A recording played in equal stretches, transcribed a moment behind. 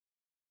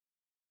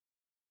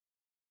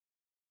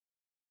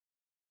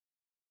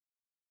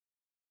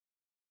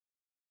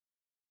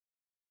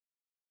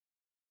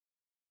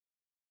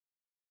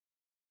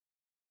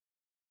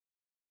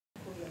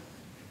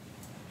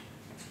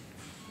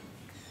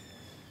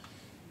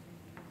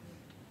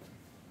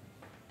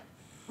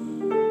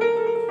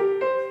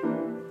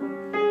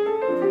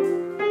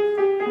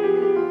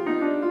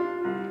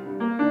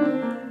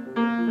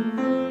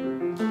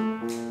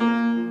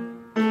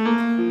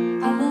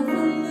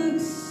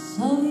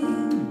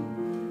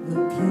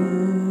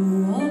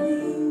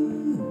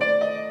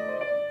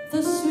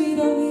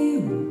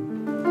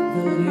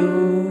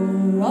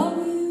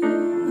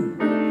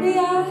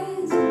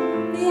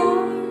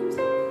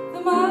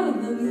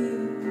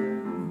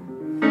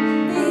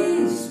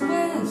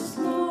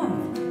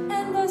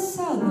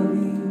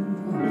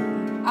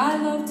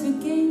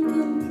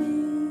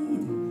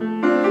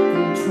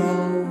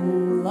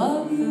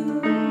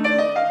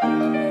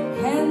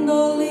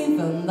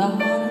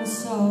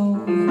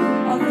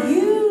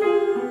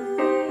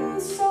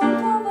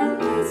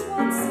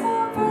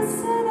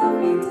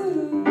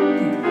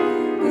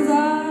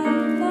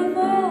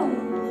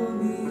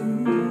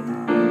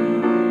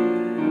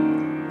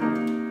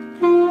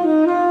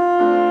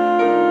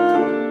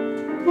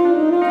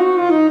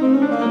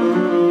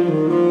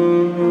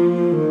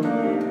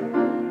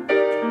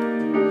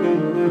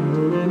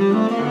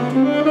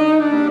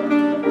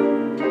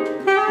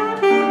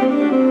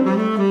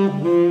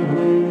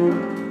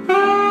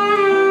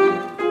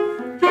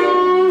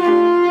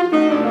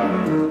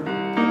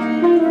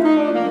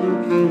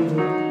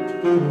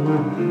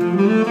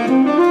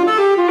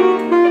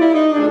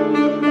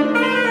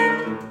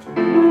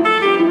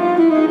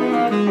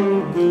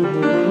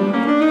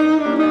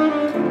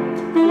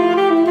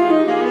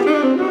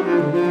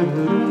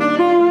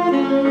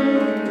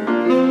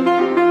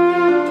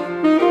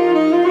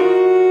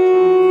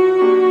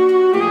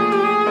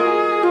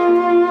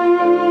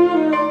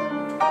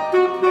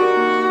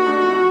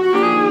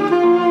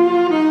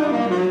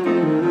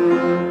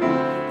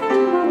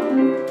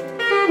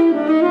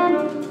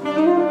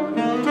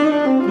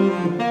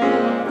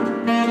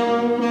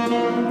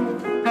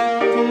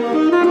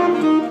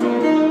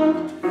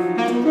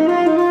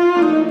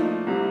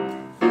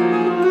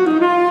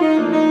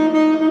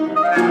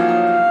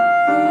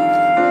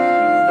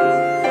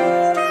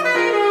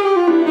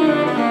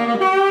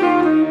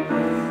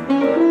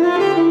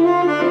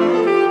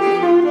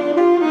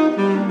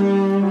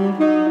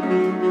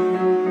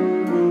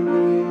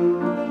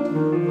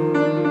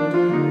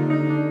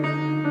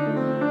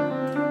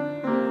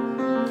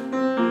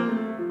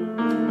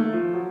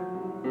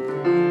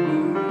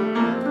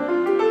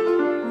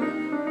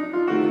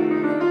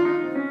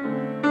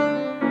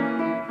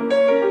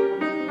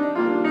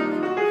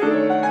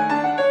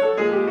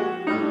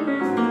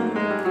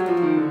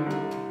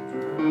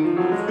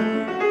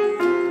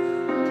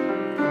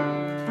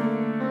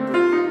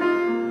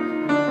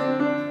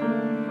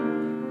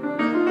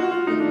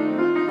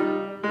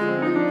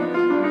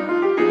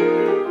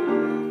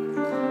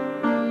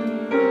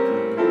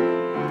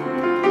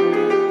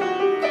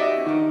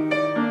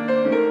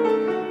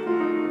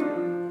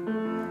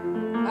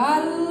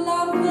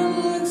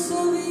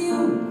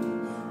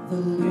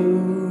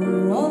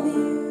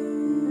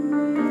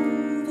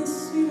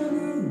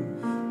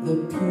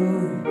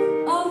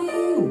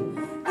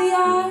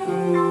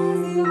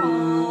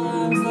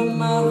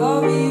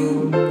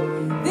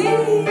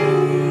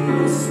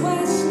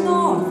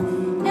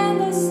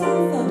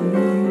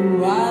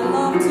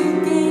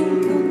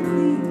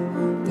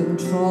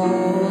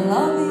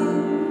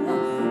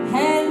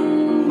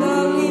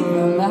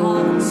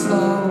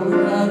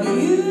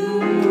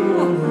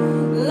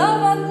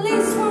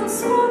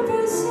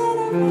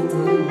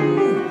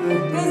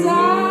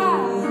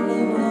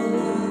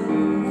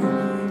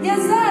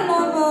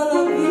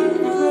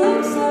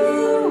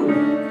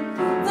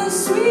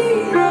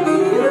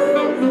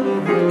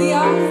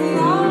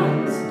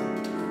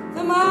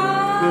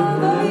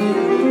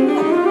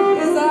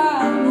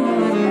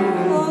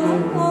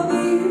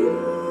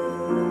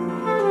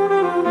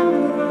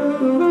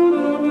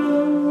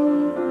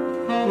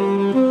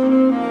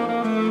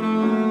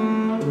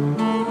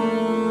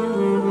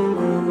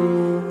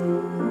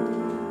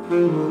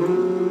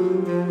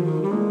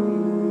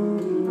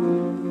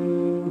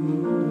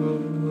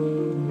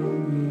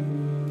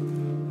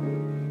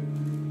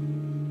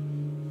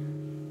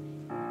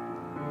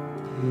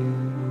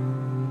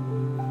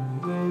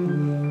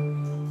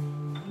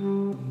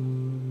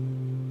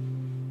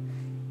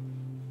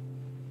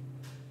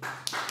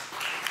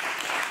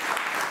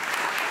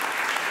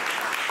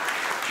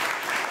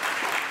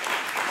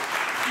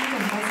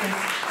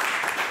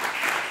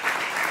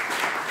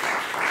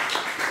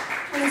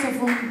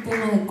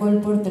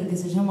Que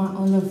se llama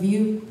All of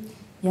You,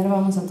 y ahora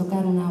vamos a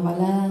tocar una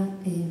balada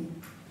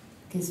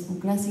que es un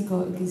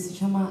clásico que se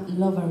llama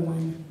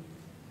Loverman.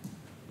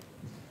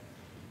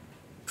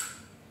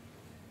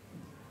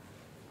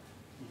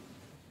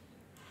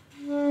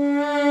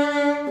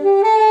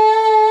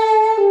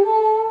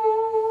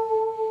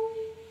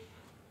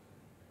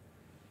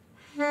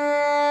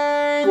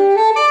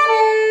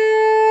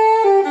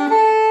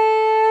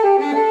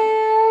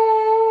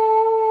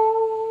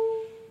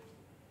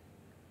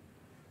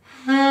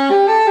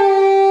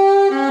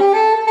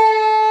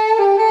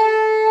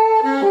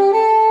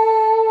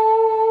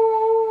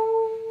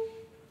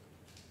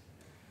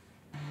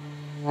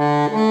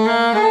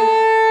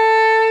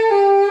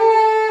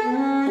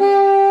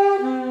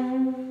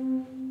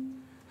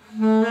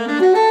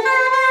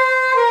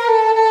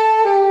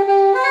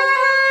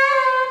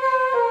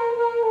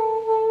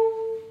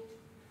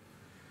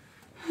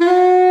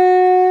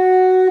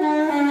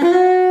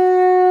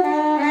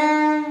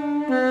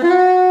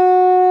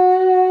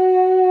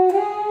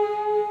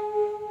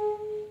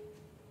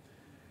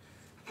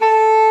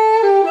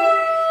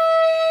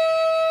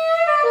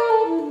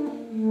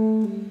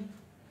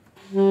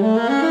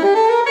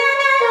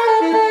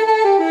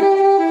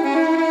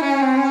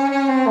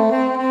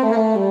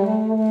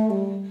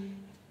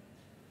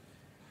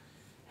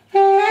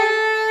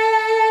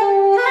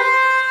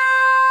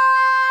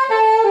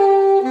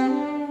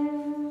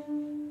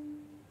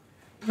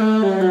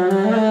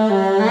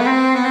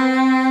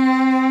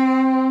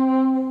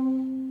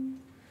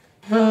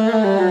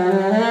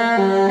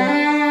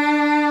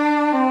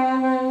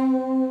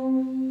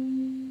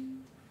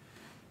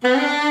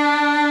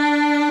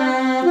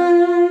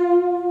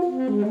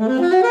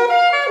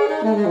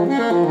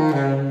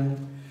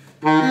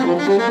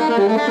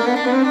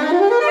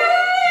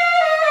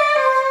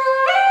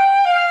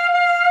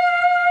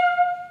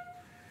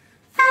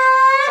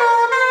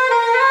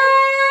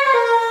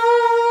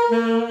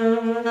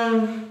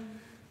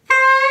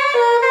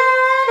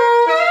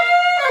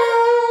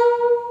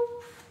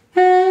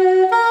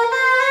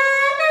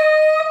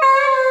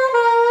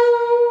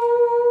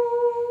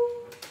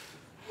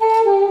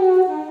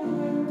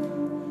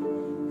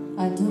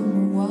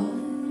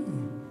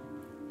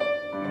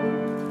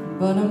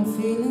 But I'm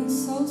feeling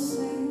so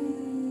sad.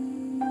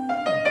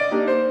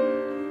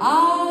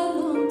 I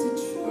long to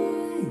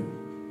try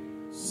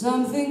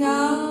something I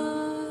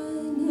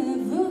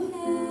never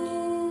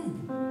had.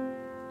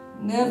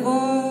 Never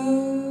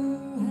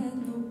had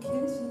no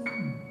kissing.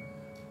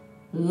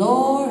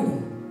 Lord,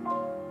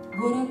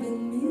 what I've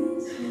been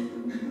missing.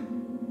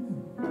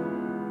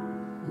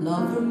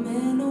 Lover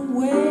man, oh,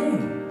 where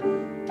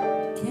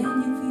can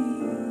you be?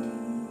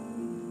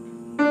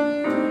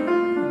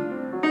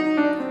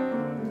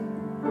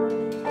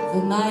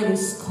 The night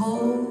is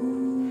cold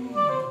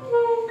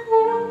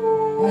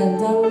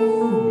and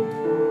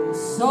I'm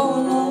so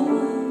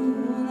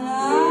alone.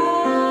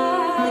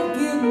 I'd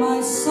give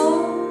my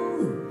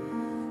soul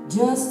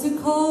just to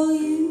call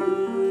you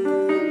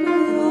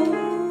my own.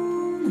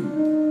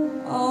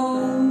 Oh,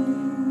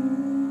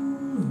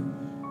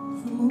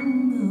 the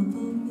moon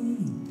above me,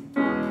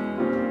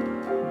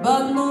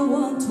 but no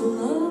one to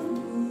love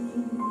me.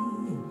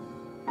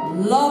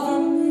 Lover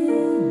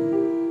man,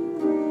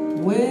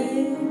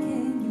 where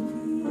can you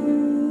be?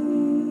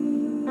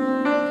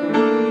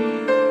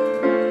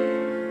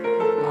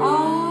 I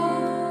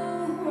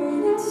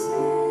heard it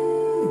say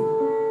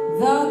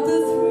that the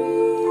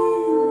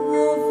thrill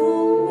of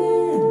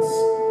romance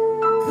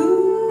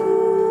could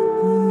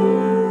be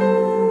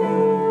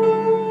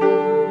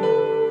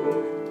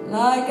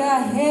like a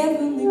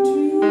heavenly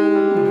dream.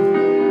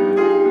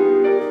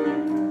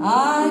 I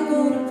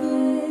go to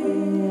bed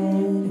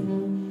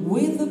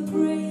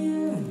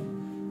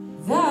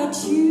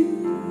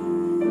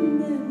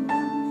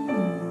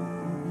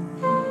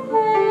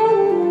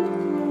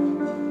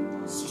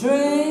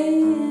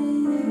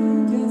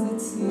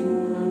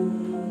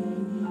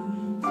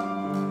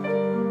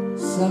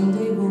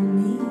Someday we'll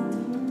meet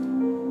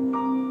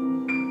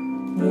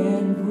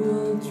and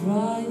we'll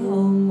dry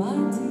all my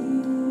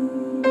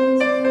tears,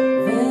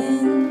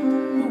 then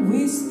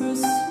whisper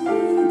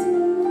sweet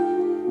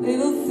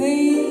little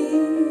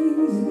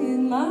things in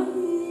my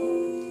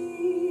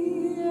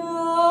ear.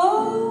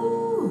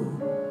 Oh,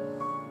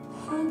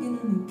 hugging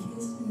and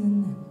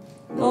kissing,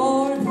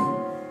 Lord,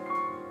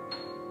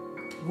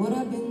 what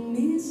I've been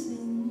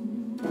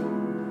missing.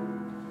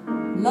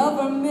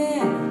 Lover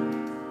man,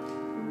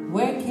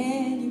 where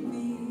can you be?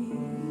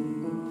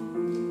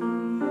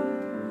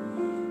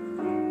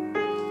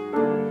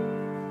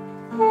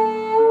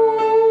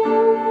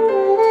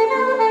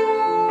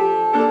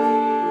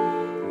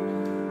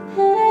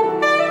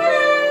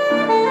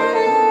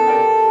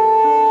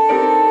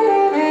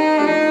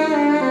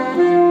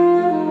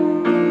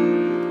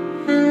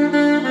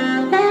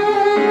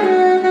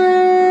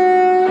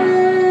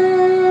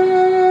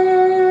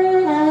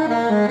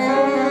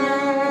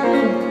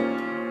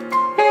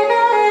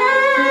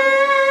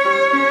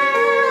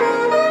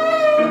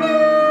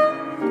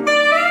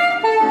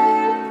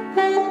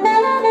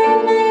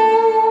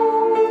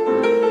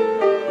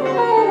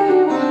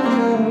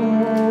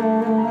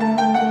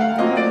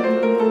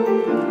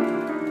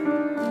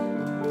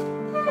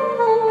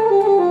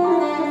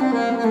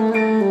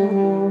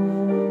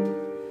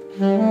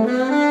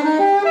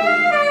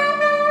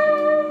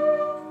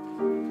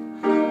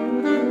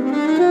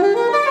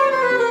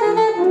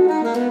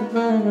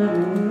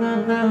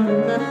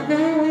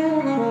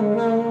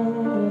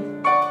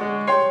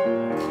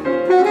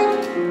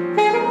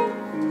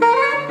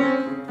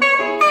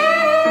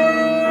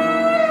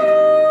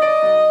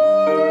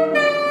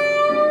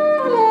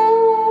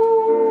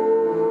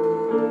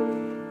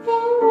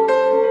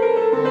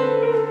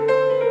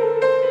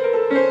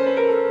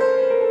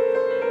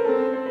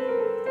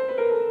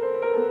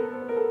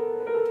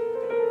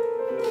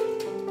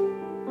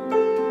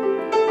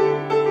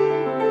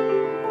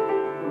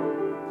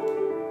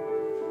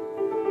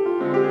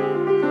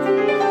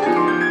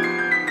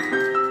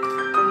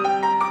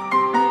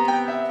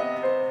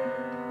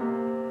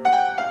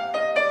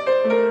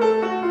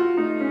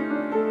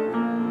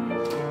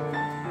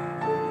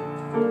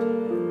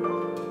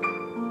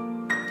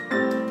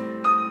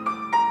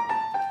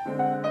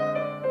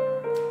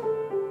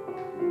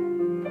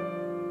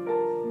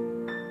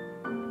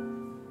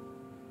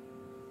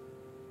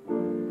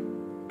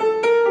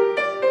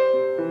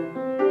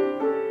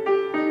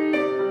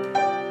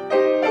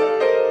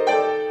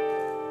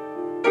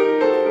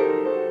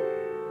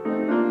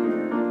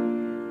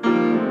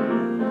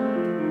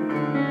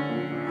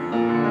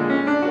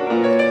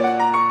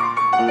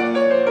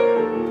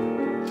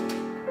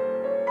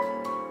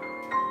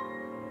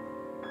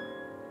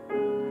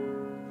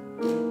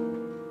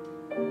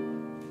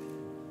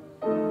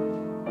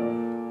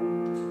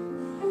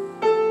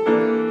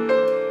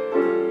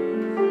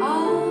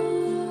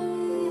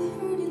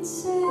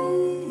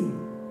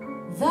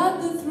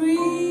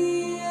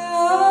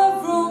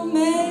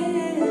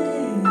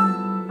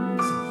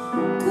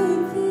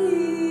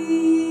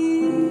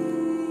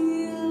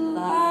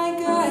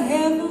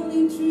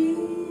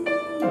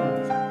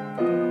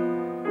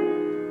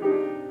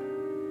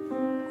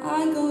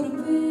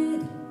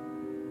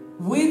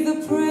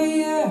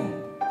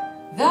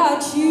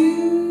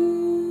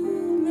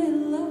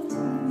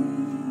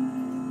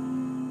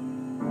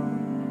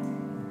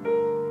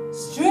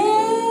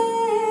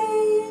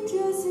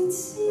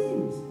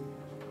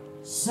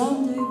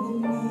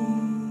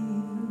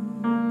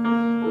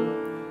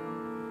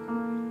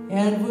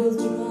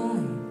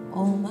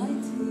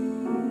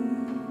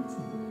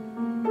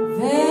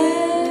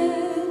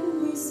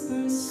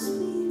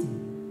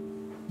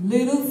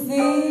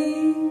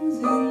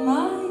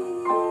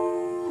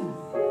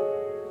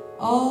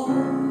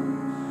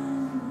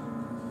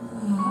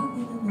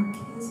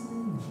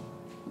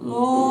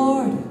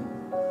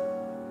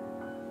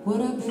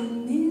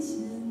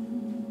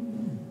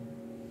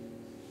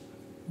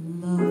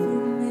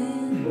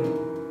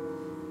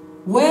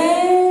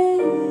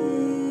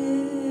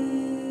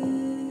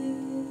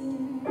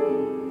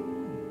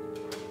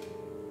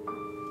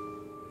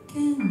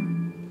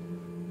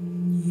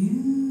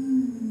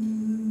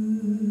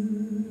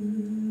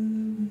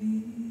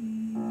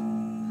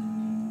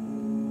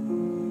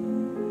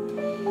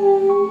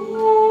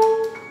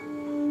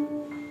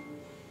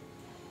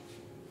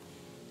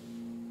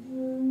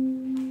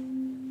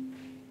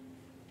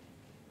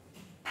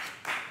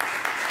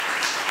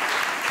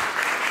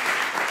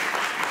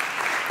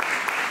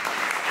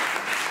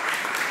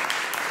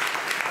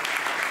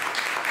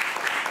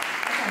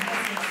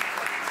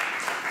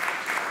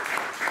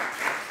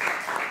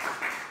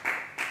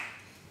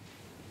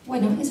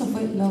 Bueno, eso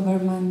fue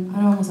Loverman.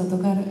 Ahora vamos a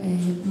tocar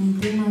un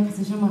tema que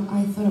se llama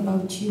I Thought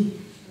About You.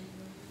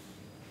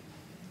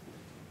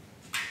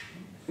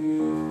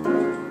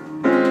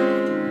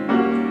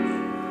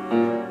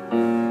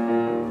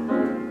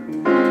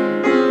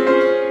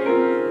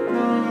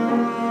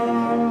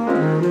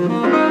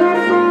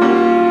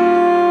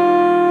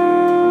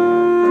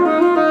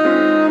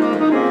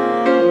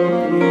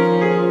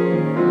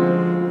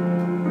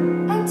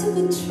 I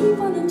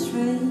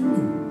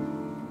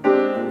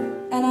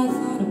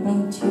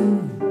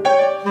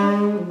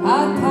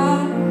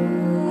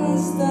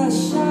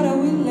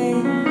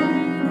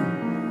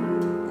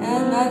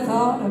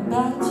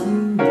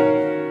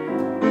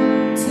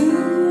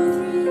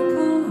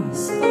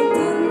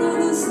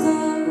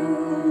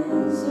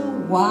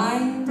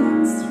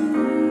winding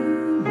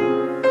stream,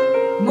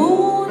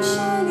 moon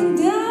shining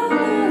down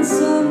on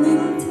some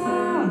little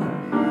town,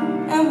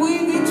 and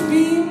with each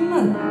beam,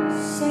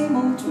 same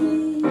old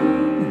dream.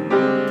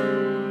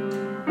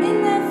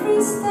 In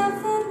every step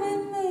that we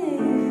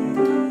made,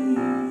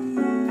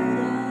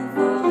 I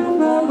thought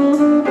about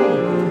you.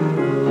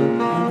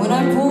 And when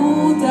I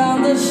pulled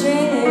down the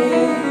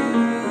shade,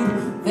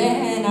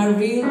 then I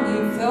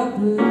really felt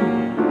blue.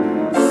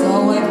 So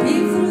I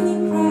peeked through the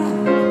crack,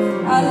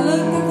 I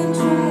looked at the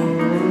track,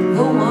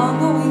 the one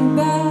going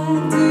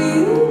back to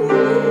you.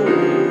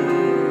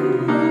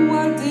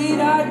 What did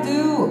I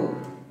do?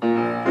 I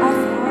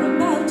thought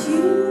about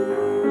you.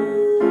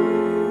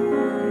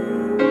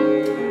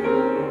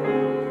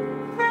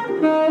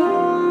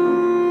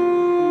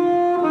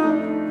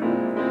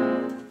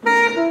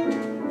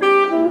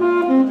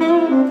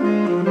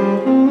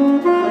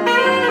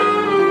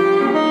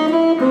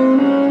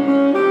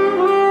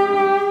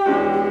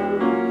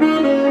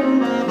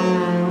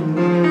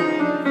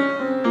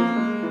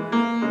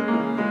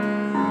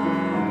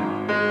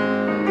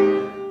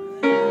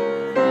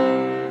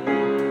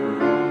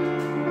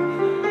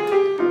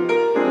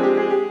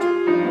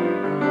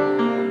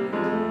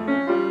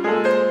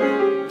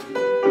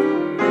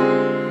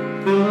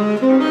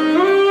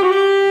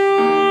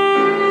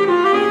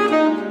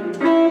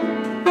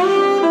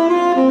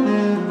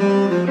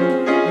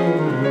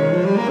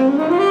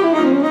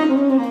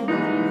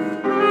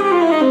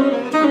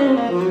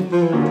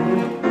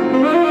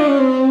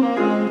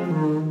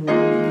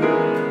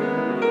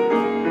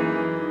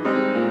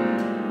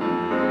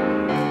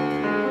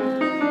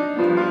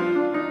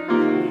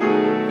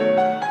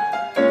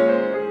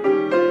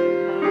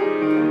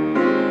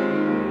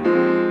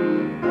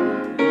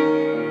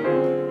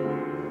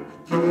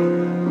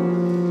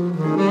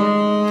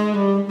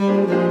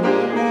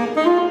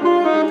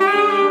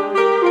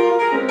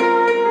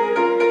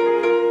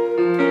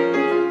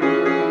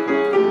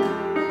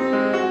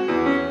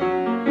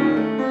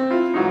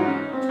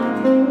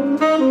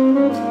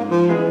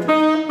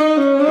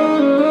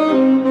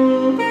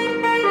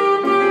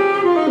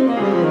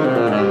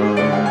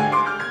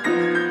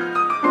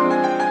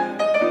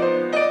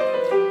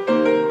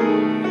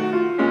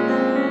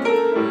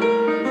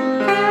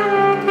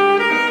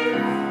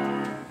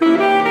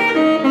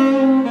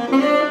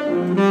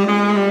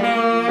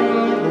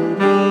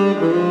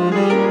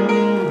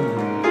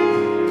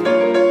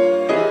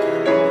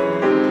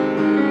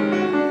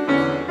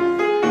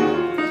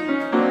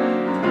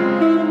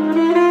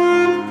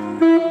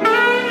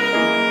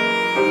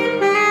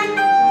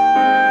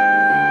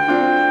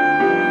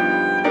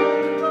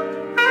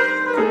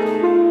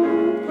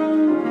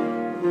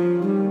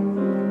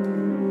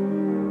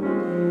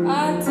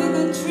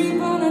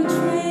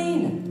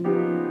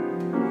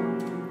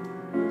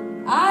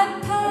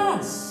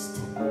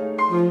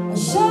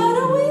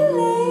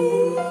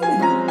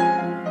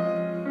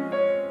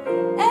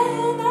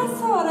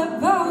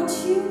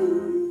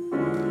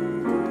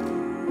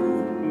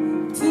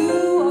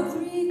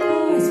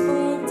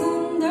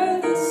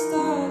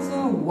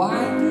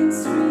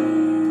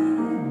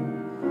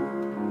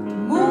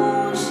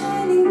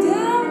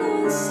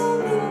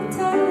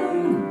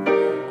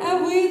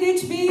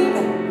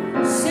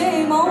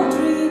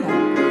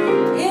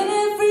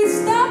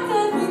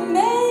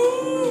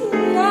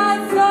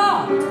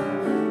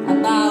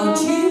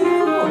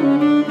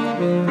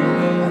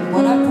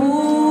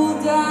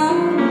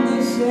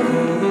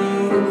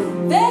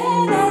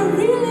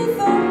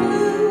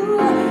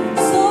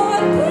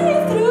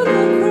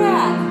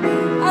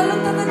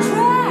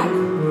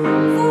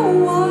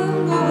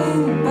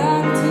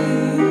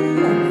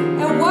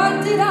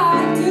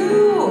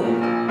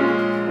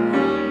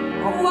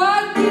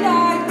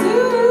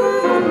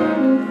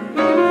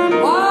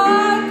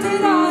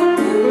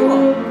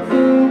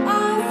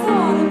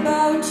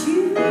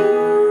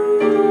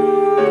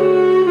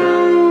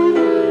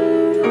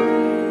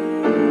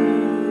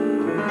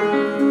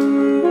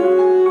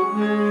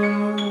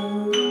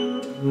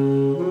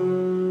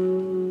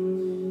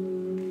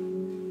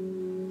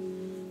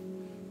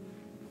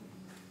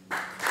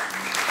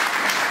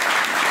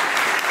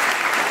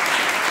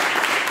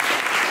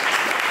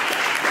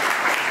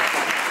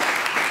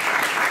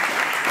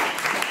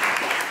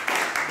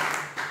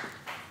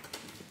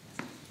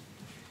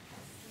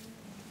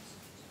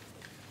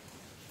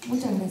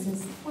 Muchas gracias.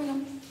 Bueno,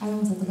 ahora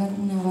vamos a tocar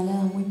una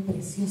balada muy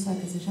preciosa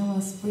que se llama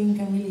Spring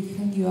Can Really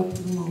Hang You Up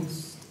the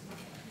Most.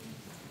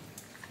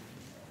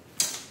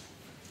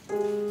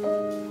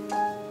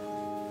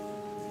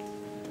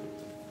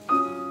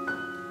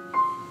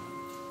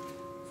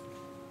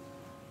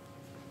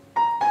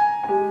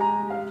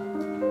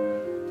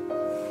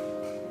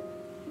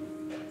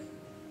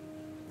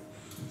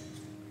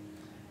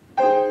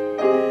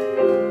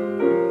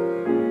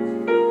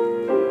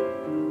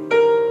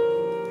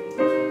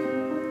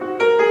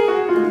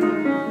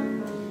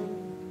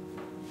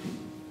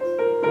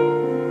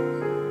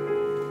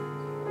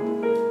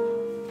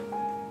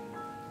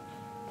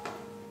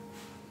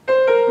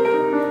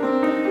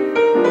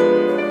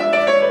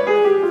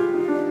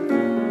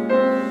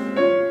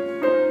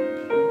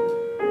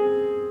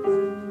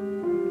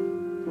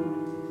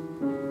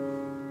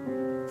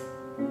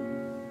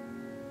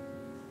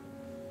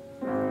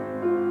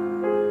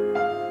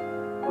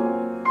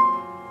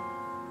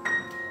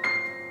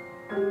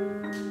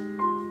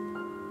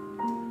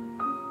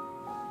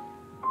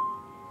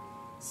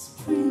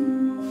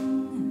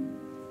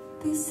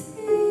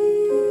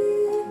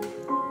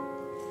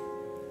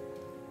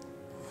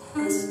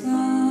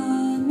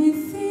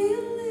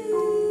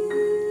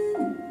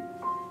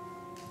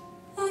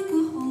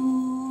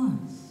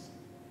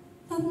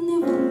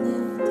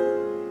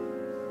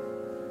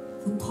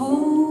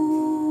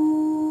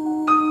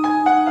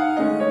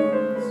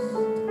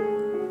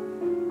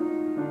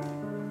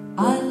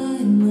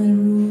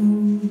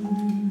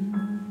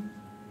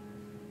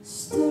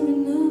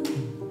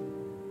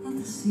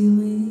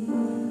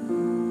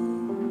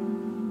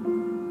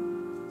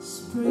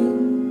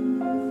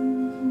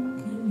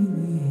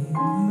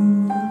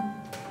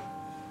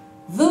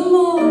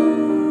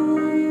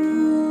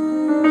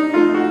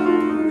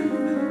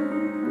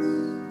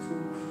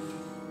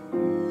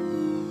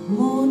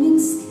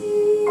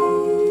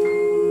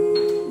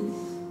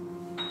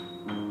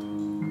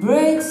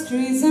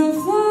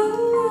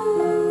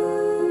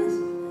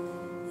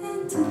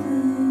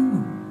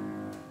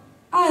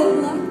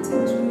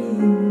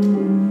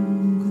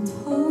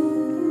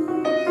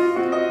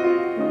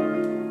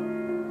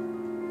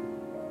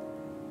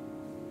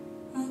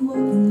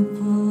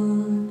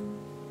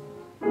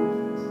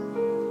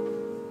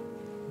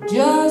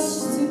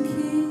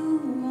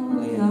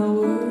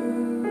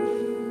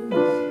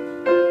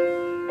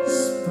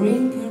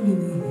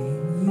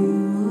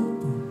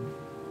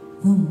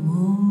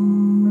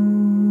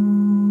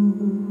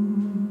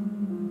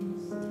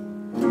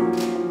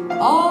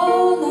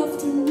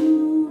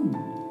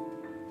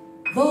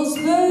 'cause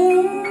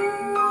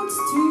birds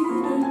treat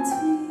her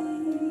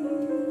teeth.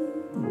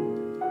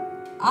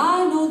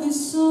 I know this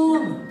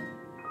song,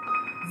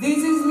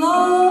 this is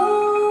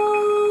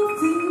love,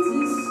 this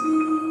is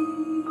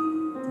sweet.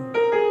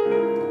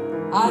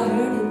 I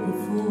heard it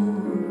before,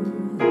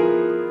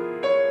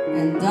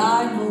 and I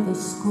know the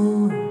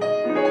score.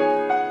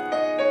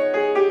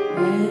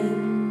 And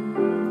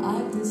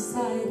I've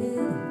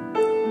decided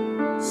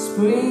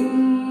spring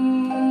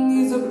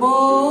is a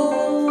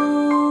ball,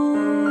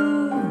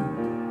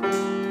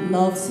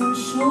 love seems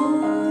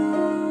sure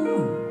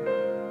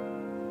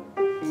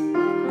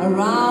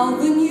around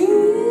the new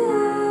year.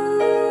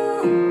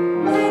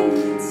 And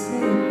it's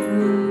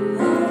April,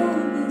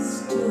 love is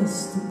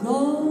just a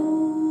ghost.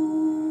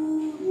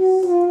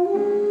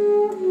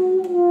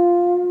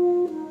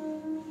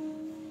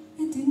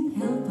 It didn't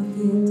help a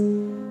bit.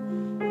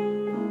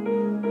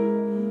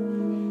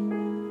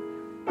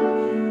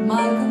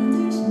 My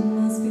condition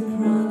must be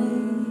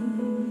chronic.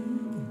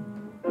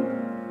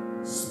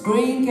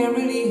 Spring can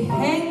really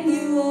hang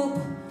you up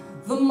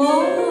the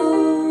most.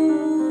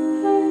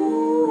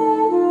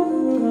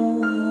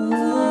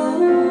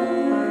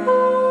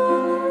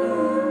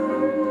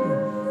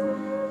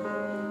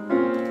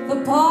 The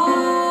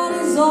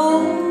party's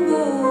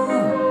over,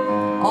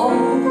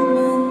 autumn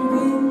and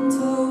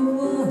winter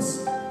was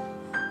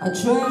a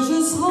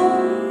treasure's host.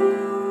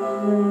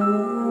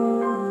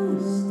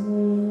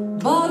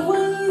 But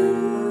when you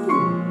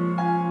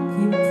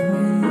keep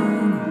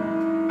praying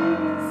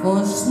for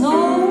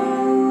snow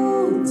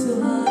to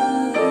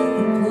hide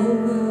the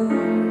clover,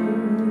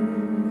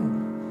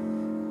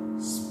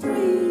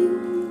 spring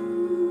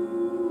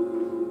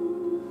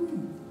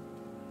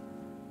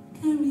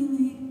can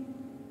really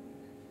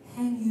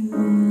hang you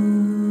up.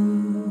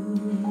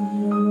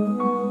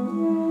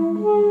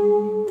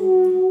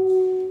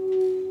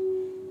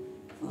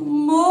 The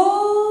more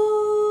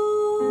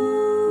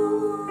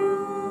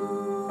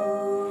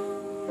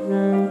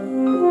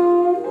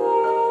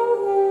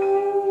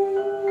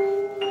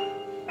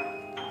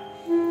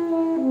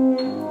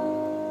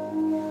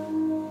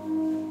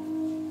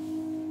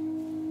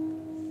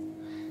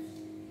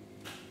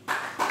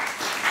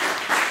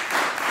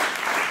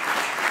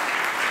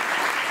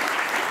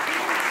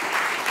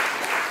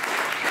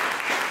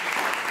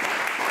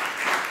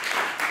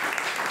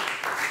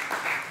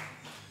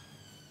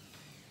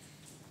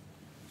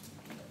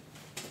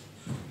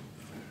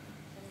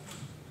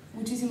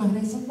muchísimas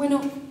gracias. Bueno,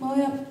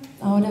 voy a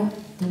ahora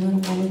tomar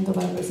un momento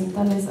para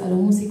presentarles a los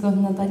músicos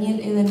Nataniel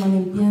Edelman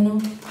en piano,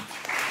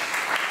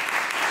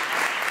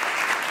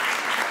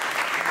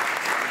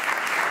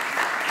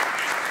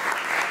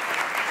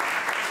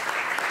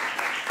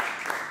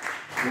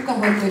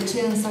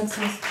 Goicoechea en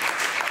saxos,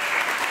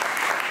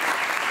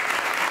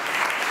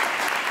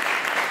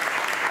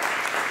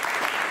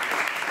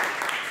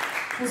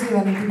 yo soy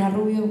Valentina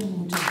Rubio,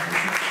 muchas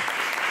gracias.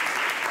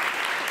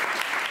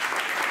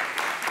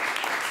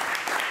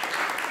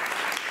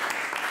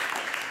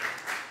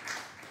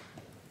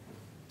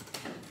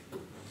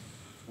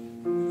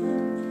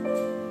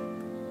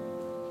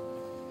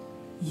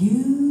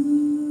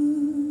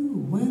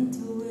 You went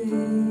away,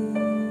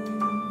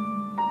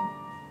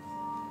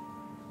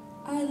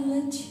 I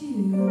let you.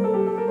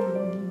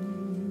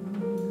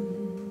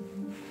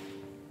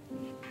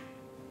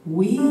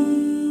 We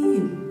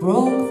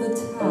broke the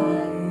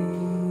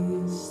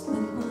ties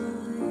that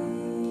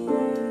bind.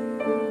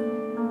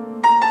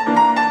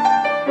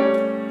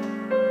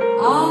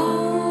 I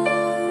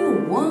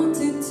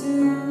wanted to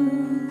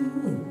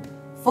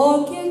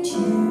forget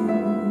you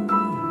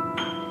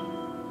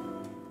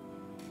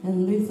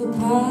and leave the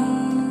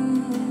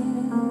past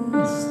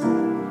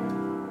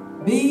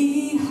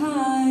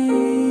behind.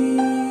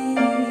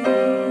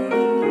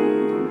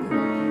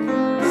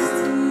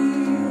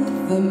 Still,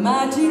 the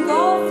magic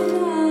of the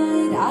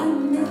night I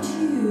met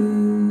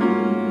you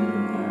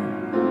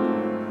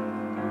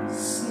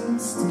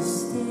seems to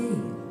stay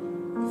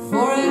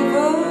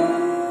forever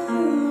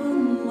in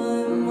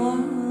my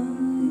mind.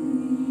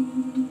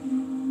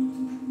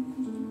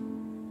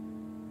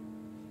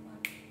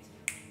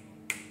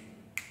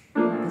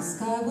 The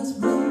sky was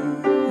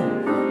blue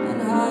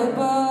and high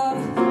above,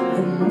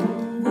 the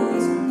moon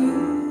was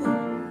new,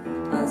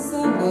 and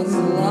so was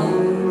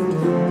love.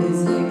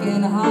 This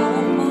aching heart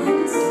of mine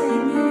is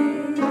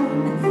singing,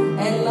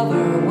 hey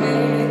lover,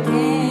 where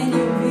can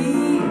you be?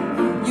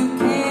 You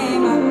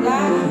came at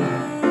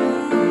last.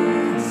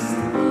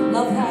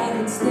 Love had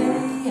its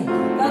day,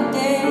 that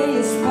day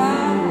is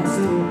past.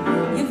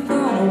 You've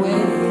gone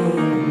away.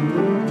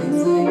 This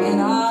aching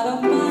heart of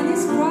mine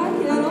is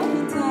crying all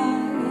the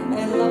time,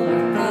 hey lover,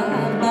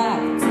 come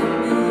back to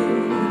me.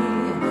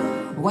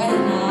 When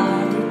I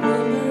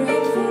remember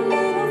every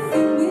little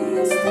thing we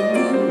used to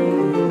do,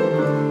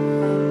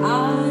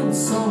 I'm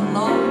so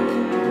lonely.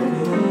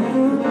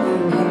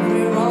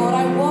 Every road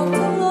I walked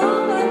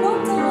along with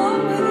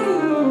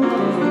you.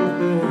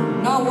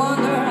 No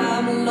wonder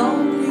I'm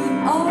lonely.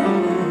 Oh,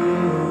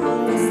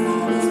 the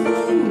sky was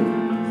blue,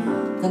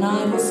 the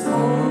night was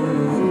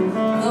cold,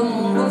 the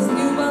moon was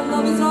new, but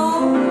love is old.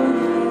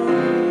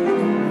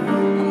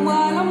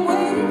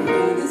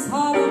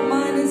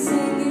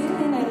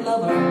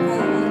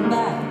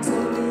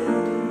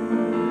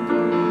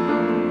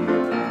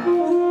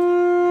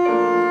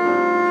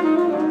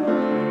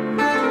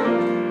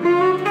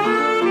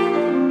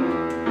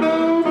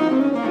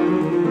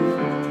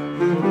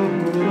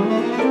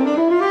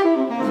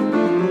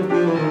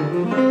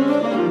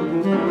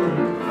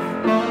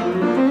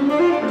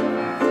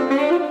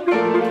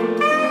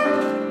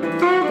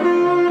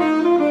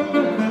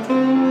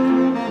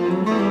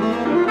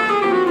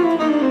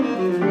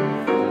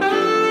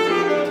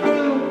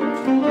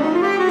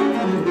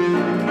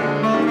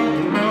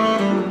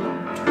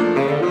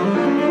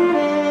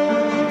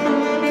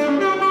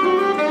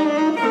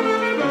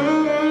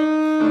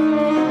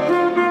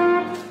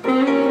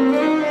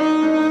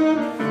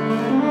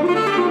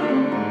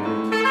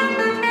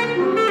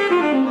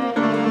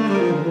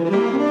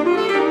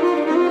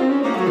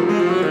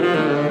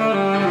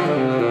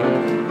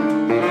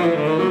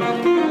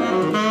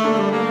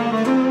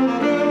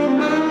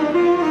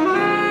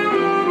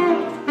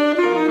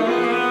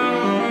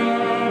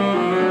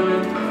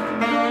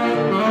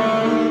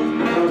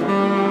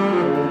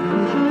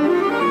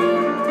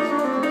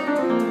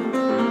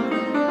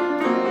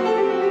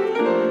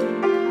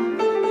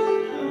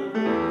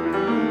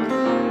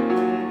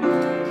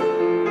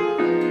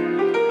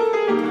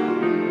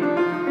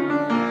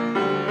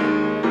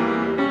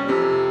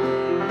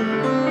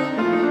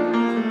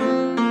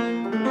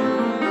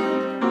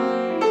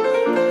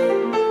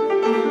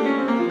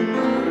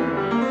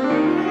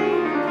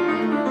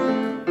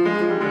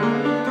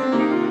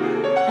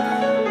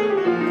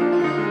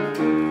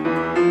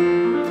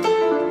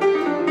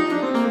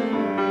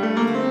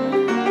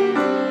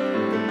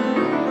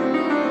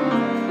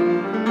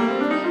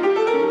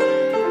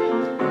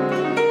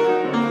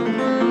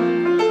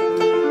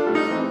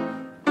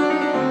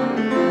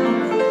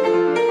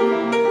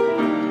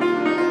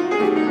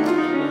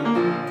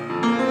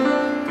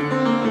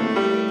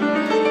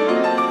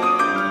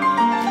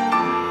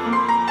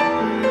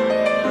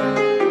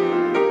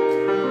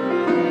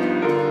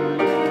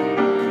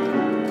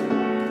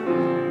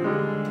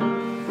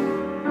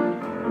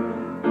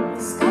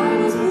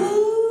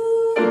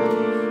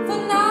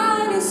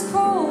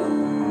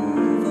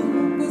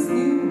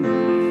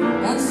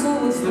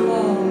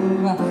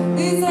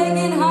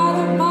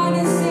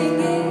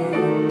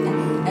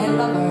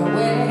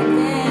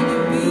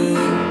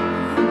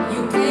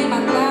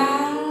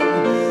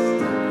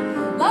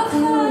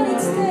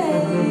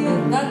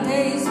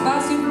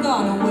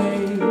 gone away.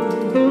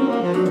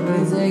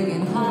 His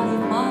aching heart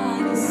of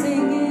mine is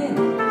singing,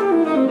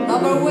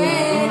 lover,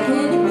 where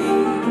can you be?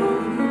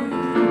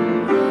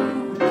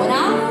 When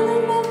I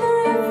remember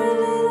every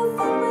little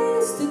thing we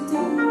used to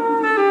do,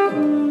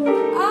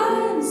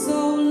 I'm so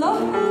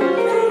lonely.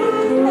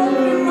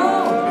 Every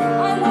road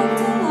I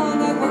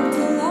walked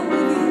along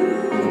with you.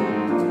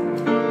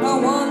 No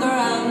wonder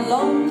I'm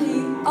lonely.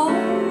 Oh,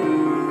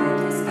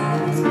 the sky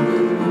was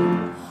blue,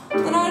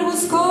 the night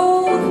was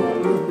cold,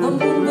 the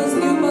moon was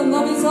new, but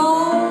love is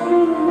all.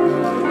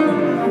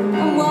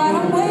 And while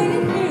I'm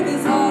waiting here,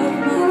 this heart of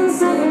mine is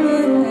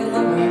singing, hey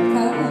lover,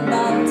 come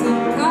back to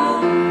me.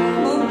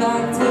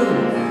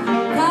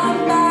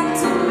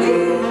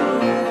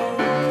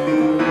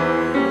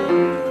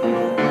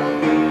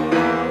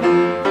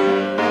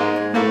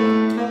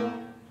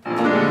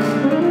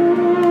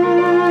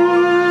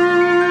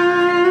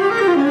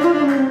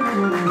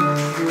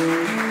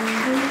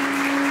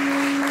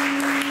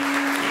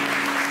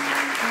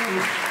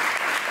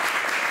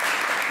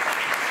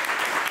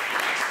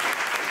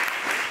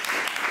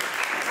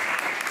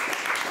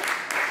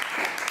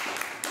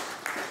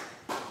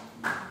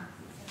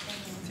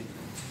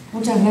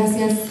 Muchas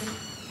gracias.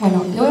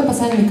 Bueno, le voy a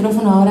pasar el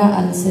micrófono ahora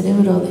al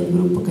cerebro del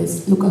grupo, que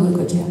es Lucas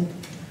Goicoechea.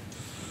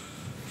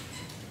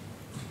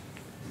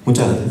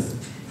 Muchas gracias.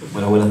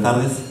 Bueno, buenas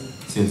tardes.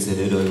 Soy el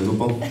cerebro del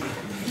grupo.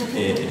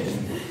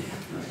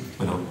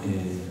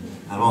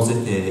 Armamos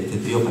este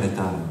trío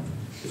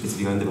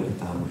específicamente para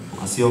esta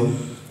ocasión,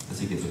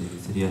 así que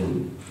sería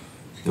el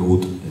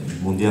debut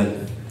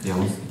mundial,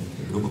 digamos,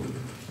 del grupo.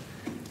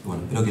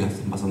 Bueno, espero que la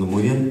estén pasando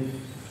muy bien.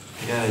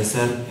 Quería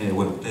agradecer a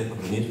ustedes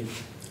por venir,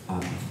 a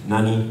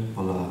Nani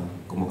por la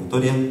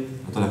convocatoria,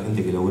 a toda la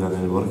gente que labura acá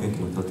en el Borges,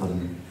 que nos tratan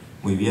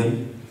muy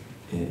bien.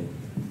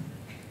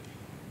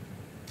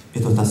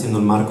 Esto está siendo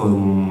el marco de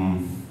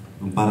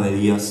un par de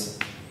días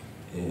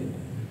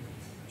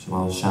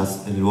llamados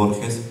Jazz en el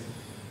Borges.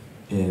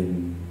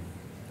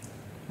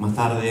 Más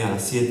tarde, a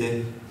las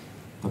 7,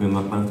 también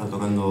van a estar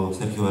tocando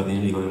Sergio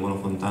Bernini con el Mono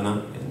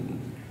Fontana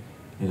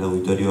en el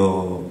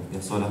auditorio de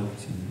Azola,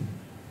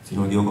 si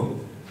no me equivoco,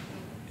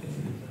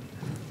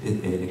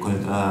 con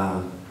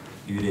entrada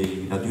libre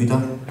y gratuita.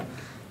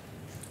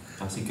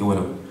 Así que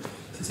bueno,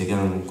 si se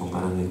quedan con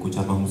ganas de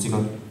escuchar más música,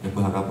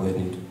 después acá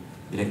pueden ir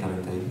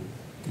directamente ahí,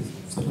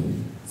 que son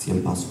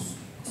 100 pasos.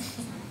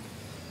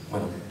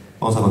 Bueno,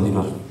 vamos a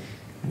continuar.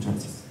 Muchas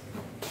gracias.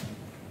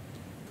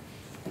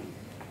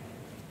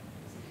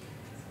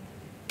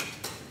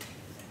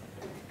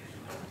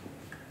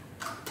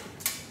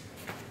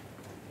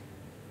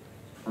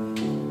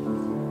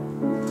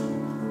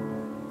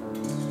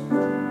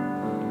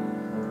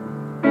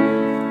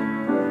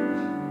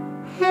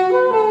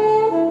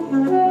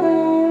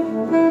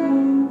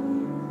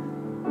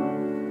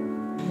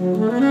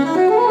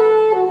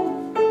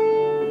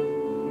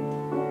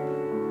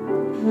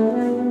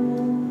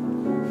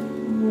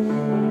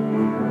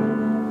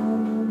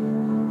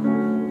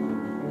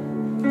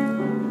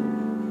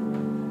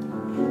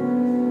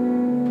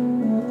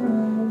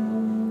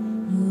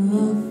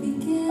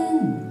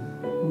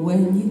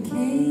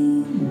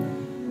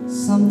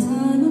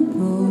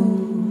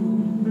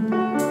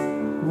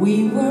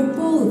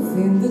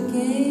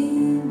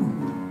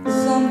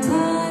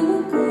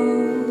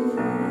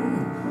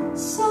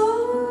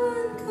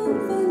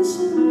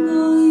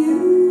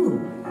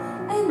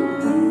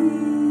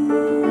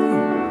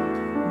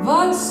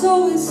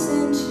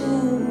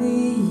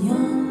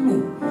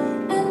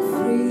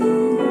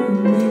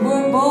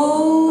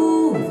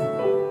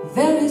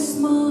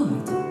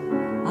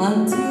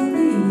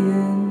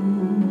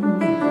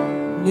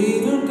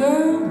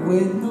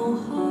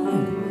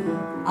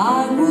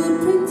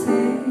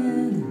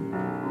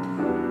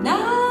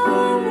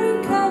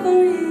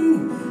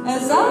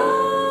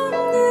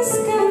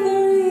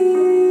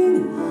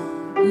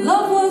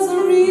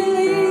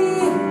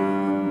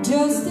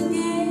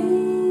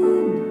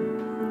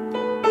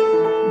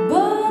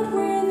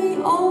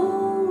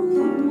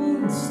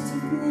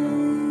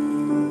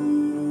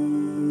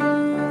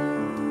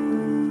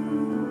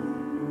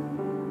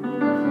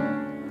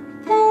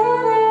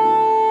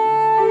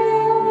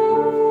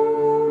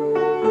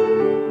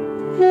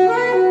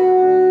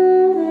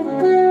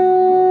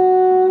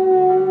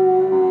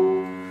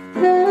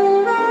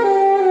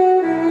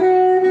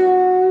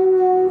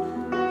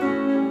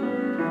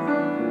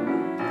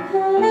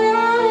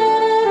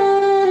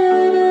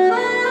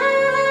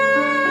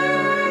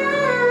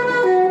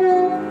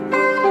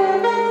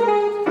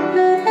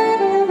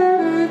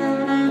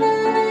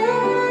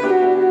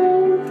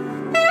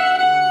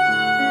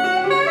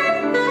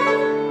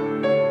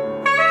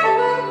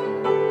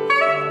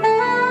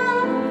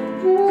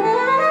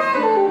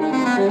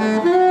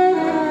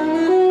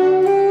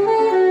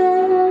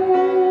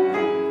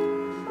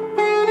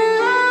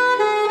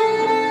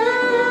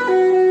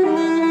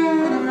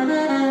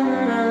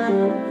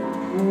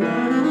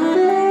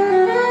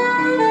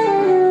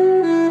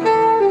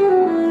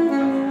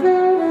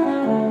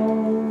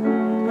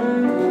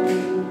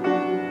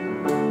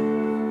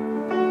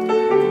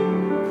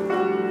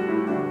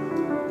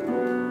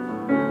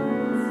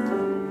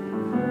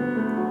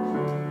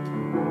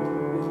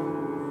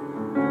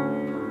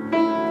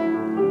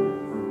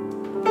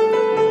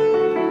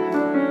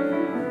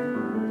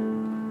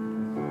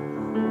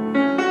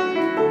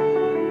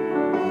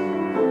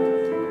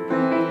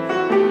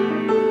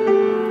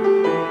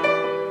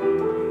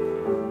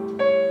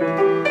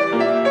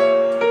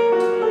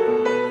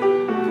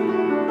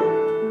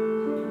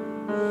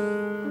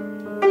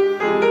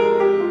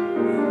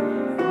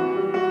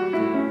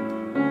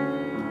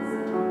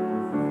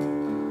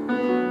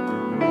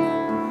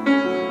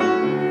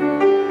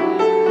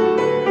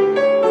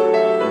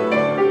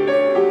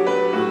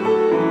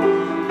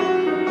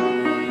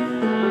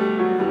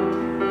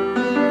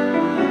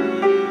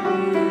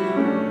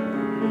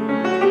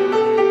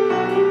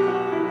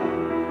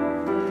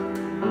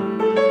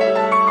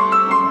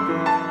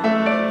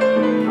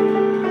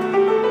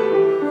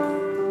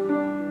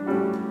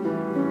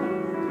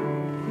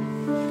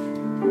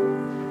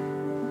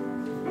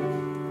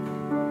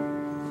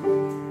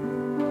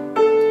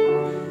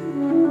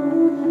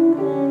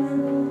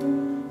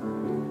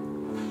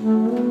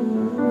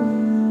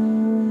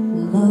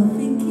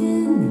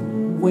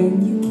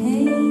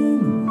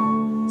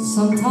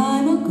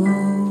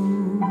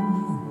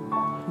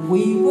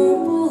 We were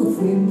both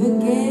in the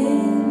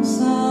game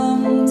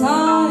some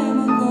time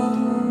ago.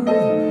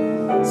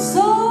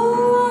 So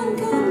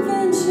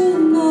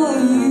unconventional,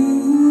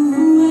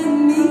 you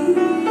and me,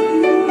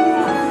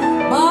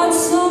 but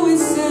so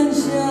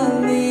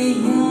essentially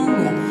young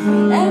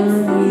and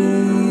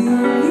free.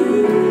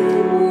 We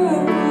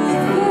were both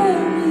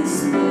very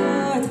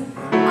smart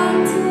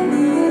until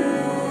the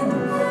end.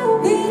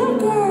 Little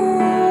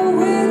girl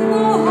with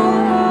no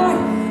heart,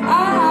 I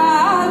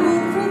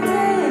would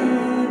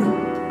pretend.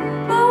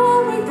 Now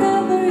I'm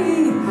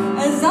recovering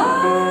as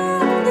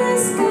I'm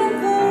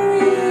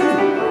discovering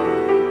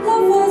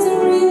love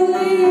wasn't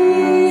really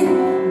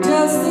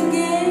just a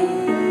game,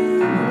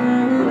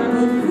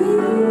 but we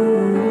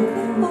were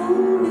the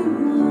only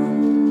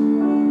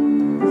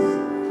ones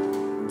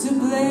to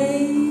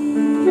blame.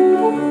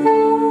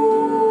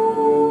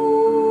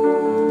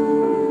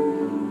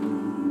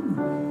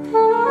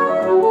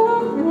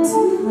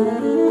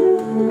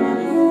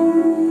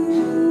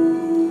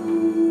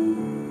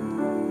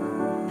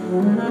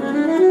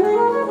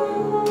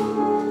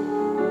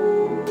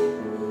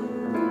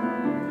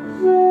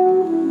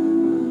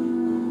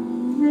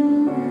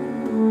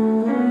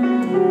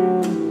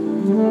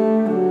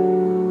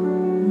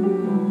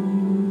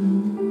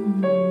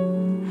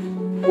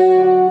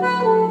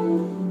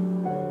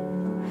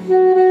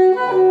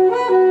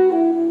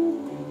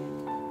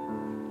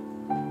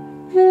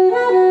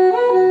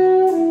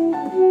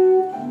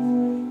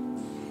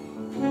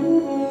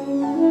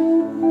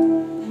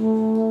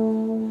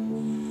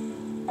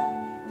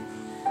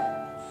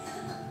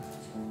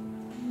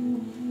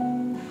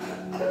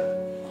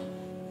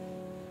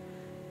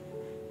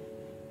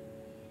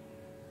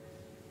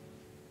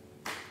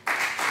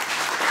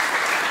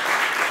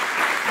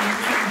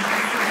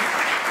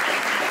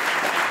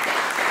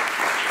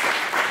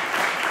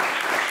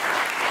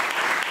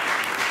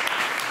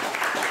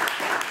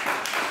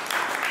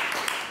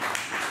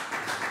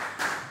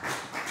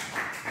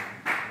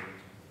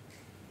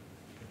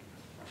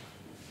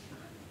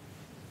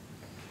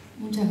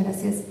 Muchas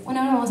gracias. Bueno,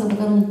 ahora vamos a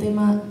tocar un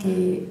tema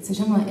que se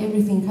llama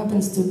Everything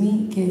Happens to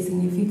Me, que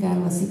significa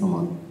algo así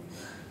como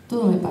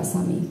todo me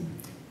pasa a mí.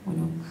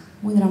 Bueno,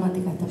 muy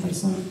dramática esta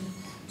persona.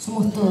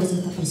 Somos todos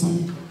esta persona.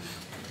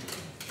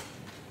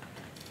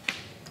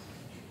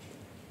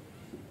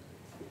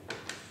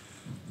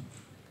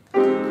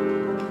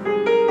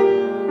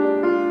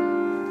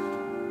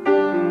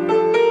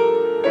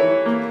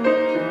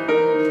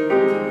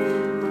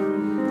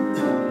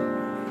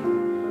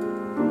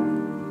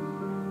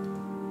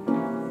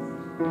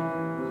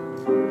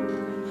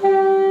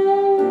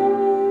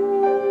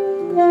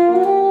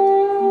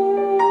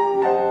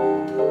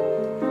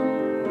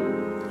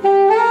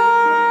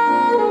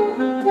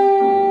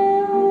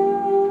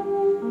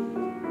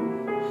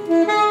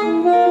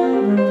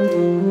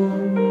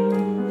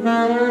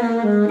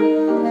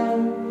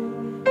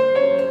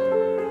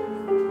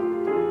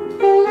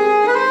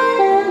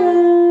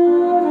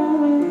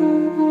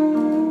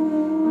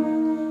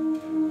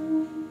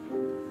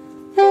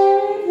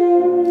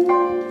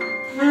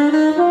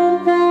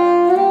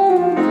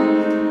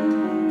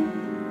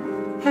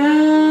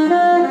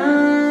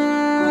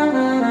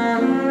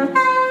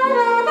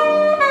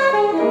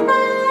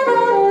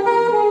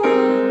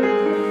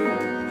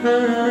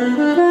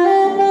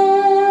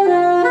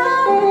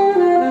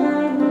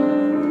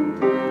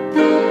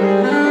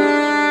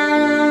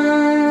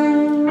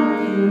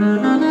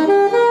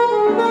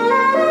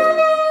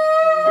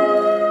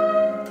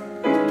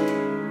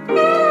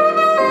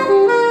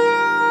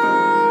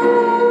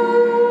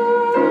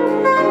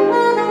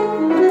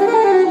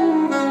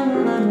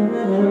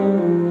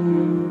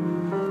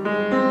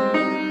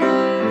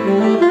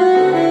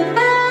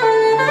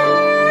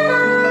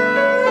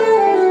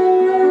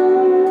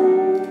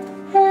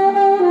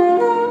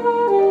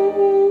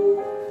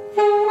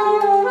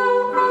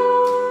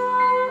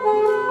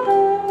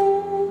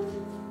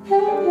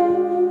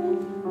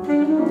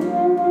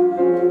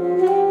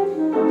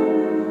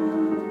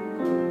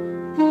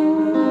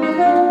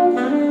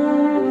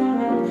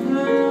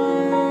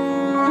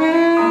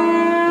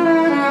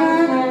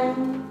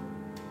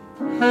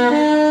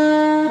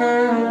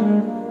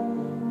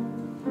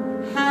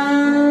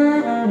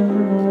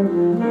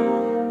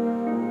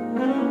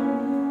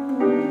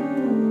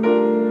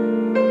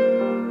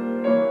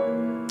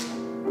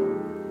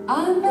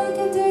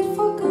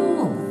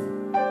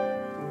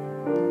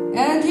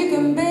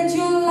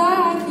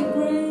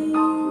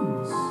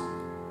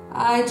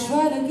 I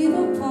try to give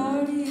a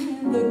party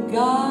and the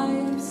guy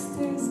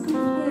upstairs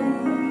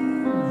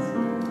complains.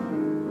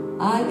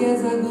 I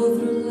guess I go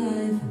through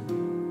life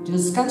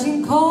just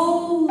catching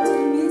cold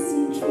and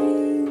missing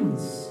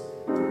trains.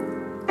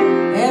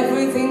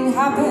 Everything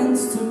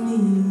happens to me.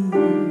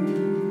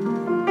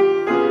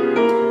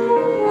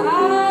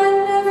 I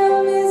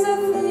never miss a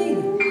thing.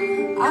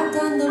 I've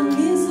done the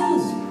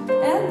measles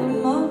and the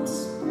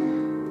mumps,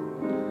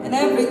 and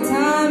every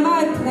time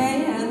I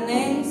play an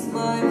ace,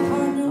 my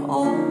partner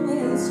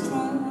always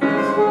tries.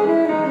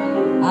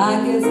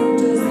 I guess I'm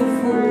just a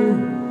fool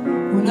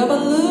who never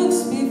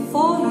looks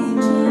before he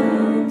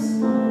jumps.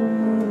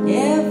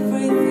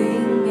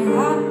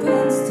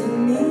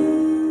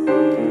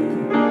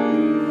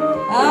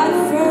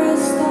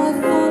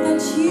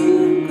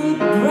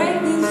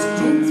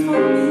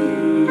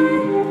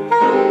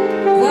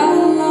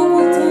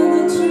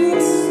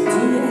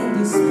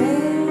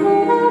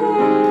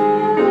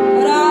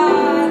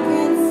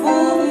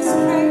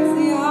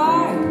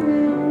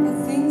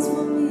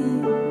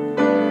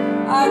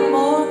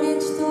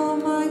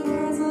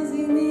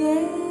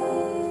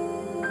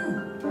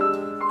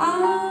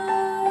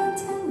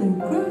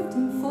 telegraphed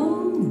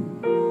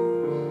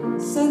phone.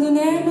 Send an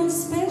animal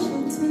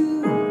special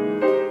too.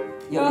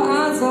 Your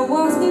answer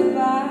was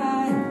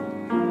goodbye.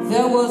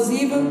 There was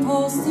even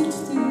postage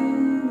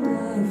too.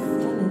 I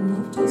fell in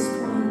love just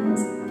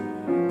once,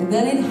 and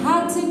then it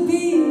had to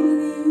be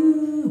with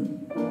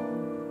you.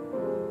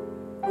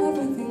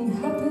 Everything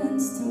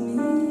happens to me.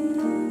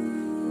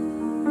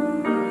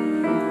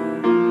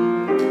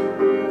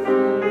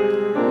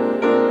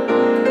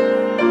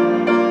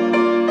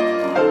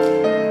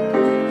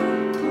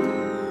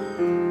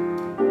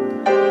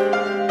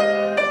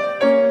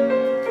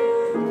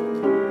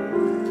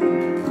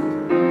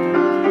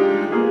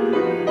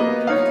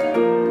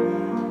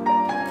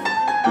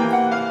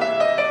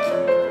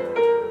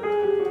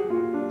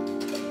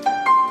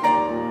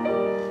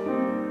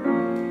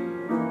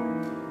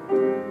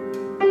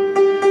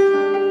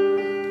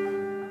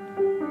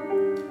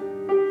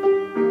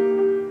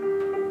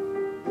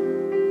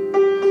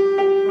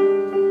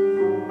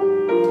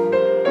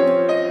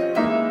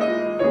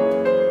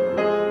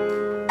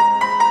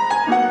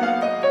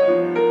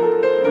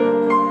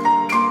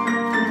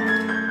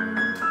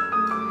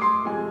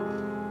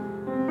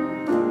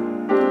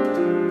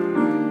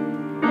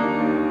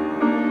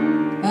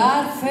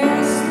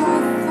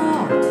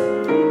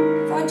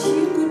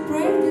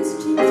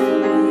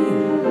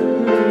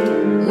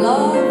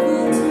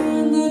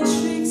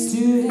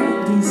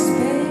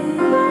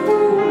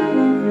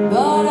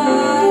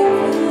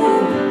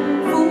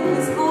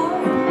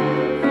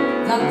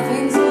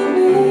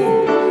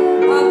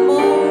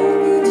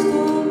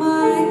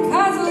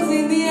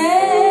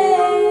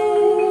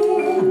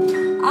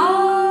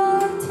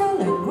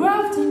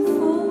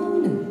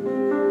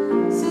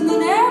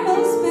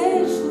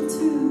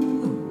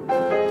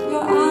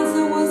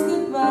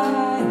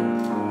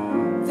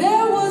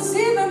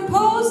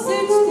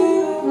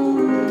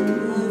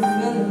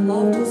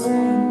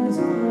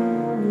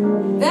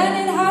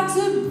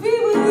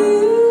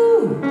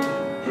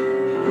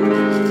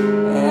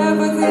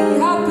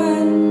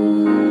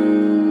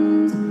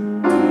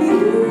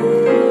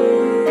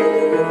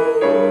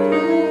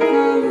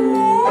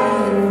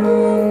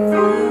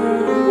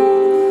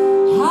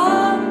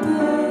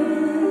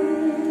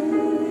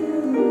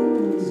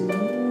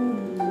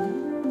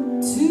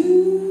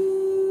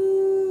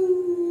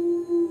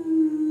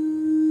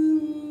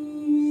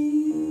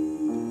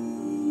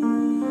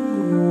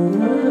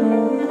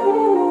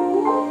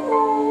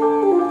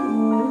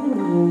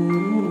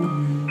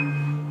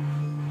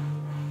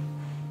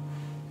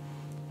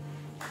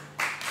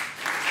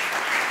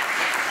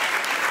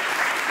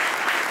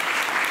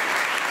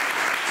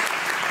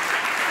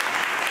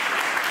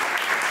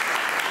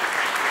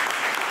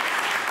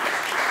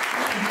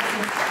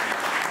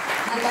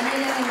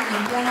 Nataniel Edelman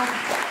en piano.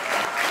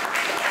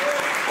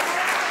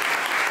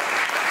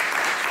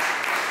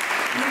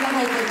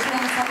 Goicoechea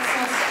en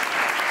saxos.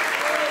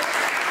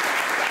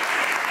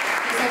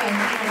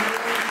 Valentina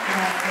Rubio.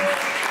 Gracias.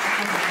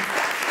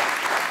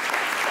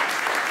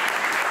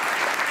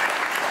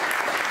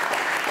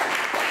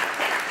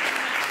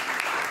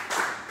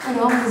 Bueno,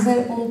 vamos a hacer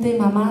un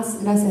tema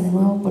más. Gracias de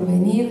nuevo por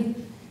venir.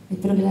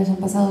 Espero que la hayan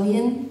pasado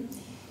bien.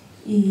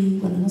 Y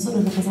bueno,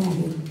 nosotros la pasamos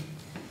bien.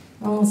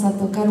 Vamos a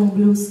tocar un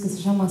blues que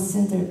se llama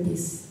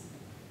Centerpiece.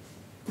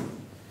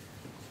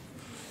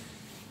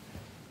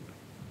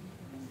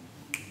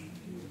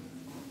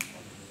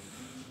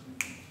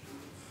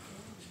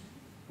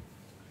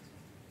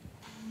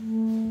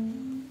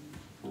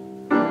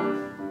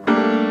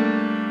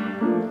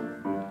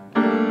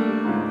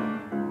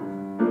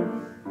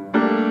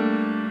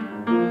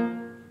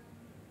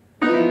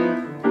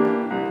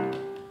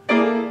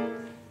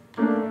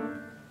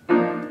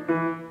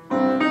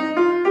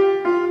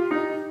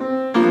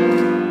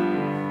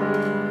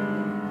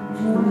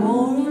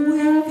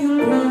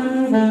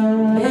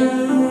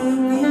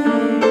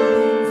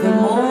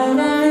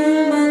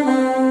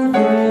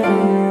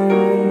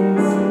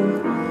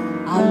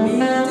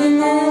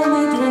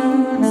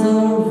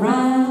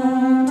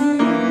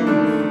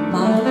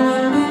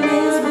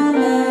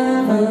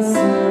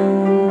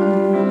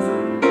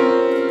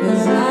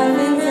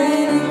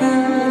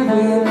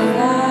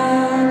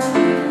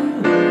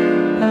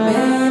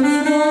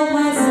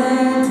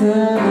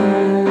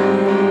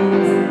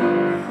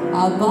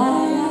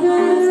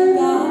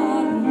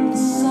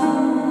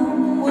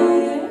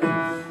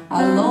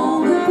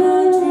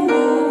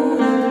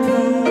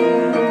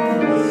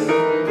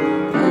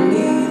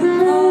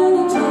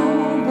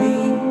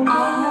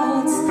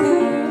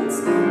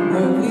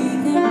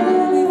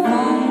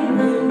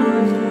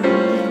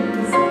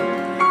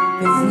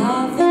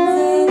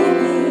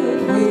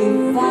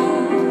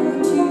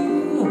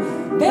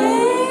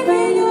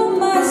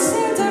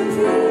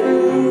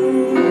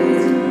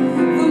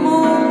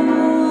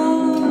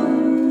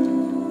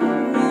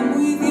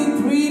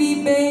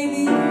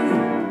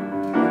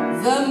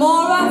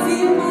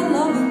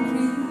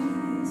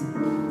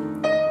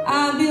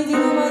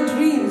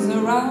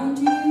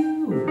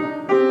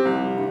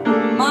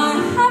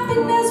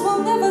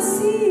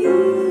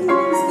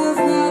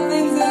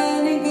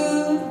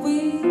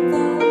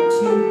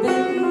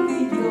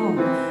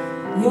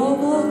 Yo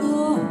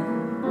go